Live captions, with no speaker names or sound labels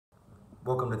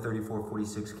Welcome to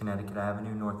 3446 Connecticut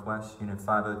Avenue, Northwest, Unit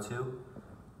 502.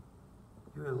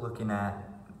 You're looking at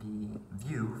the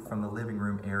view from the living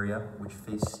room area, which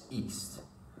faces east.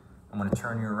 I'm going to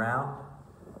turn you around.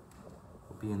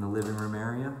 We'll be in the living room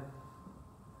area.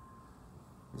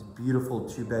 This beautiful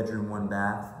 2-bedroom,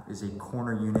 1-bath is a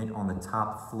corner unit on the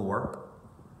top floor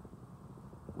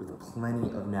with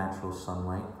plenty of natural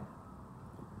sunlight.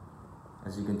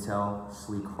 As you can tell,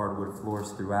 sleek hardwood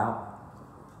floors throughout.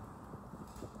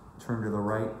 Turn to the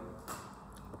right,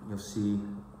 you'll see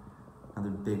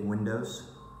other big windows.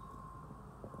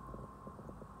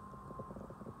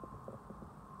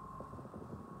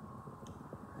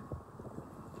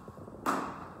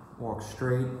 Walk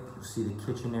straight, you'll see the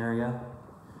kitchen area,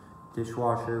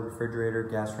 dishwasher, refrigerator,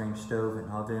 gas range stove,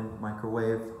 and oven,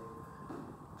 microwave,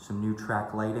 some new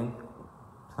track lighting,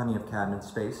 plenty of cabinet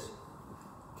space.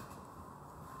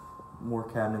 More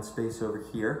cabinet space over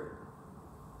here.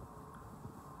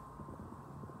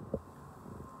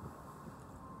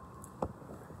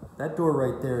 That door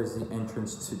right there is the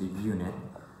entrance to the unit.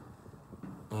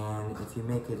 And if you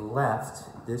make it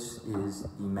left, this is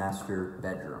the master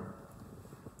bedroom.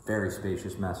 Very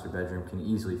spacious master bedroom, can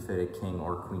easily fit a king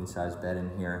or queen size bed in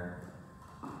here.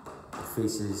 It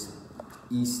faces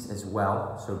east as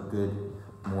well, so good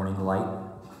morning light.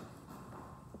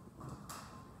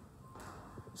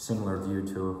 Similar view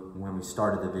to when we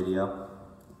started the video.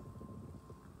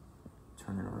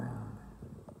 Turn it around.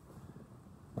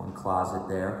 One closet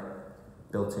there.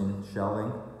 Built-in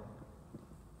shelving,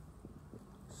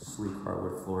 sleek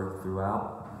hardwood floor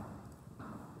throughout.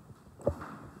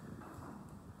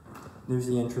 There's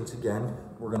the entrance again.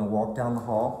 We're gonna walk down the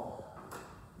hall,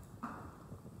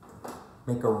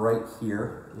 make a right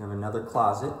here. You have another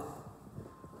closet,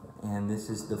 and this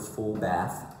is the full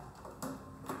bath.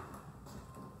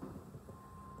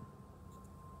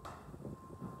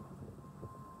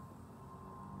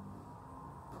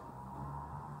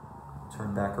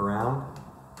 Turn back around.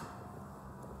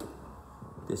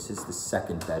 This is the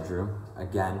second bedroom.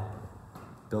 Again,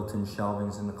 built-in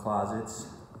shelvings in the closets,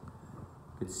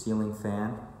 good ceiling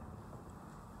fan.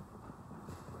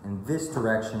 And this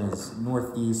direction is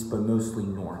northeast, but mostly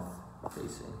north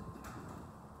facing.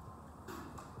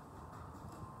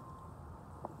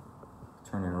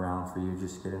 Turn it around for you,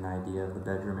 just get an idea of the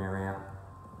bedroom area.